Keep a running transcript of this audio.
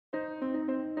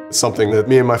Something that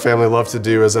me and my family love to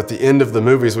do is at the end of the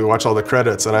movies, we watch all the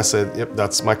credits and I say, yep,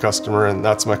 that's my customer and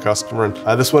that's my customer.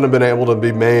 And this wouldn't have been able to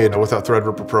be made without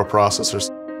Threadripper PRO processors.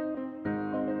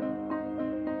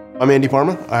 I'm Andy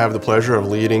Parma. I have the pleasure of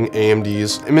leading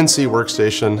AMD's MNC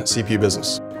workstation CPU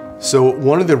business. So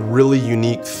one of the really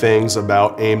unique things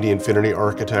about AMD Infinity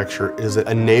architecture is it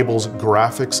enables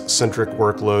graphics-centric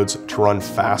workloads to run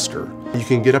faster. You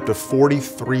can get up to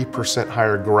 43%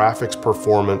 higher graphics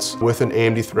performance with an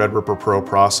AMD Threadripper PRO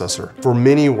processor. For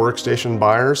many workstation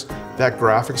buyers, that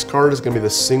graphics card is going to be the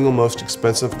single most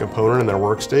expensive component in their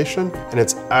workstation, and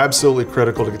it's absolutely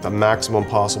critical to get the maximum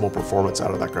possible performance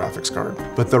out of that graphics card.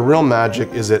 But the real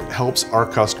magic is it helps our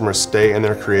customers stay in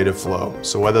their creative flow.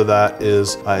 So whether that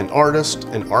is an artist,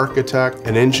 an architect,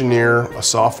 an engineer, a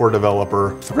software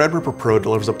developer, Threadripper PRO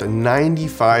delivers up to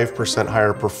 95%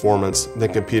 higher performance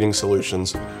than competing solutions.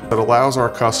 It allows our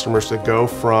customers to go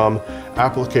from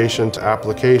application to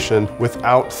application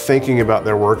without thinking about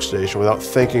their workstation, without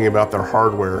thinking about their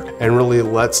hardware, and really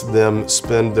lets them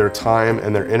spend their time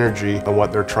and their energy on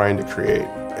what they're trying to create.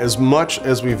 As much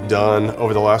as we've done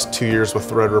over the last 2 years with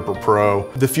Threadripper PRO,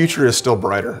 the future is still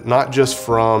brighter, not just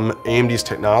from AMD's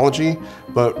technology,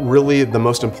 but really the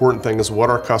most important thing is what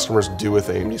our customers do with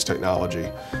AMD's technology.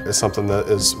 It's something that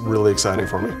is really exciting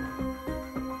for me.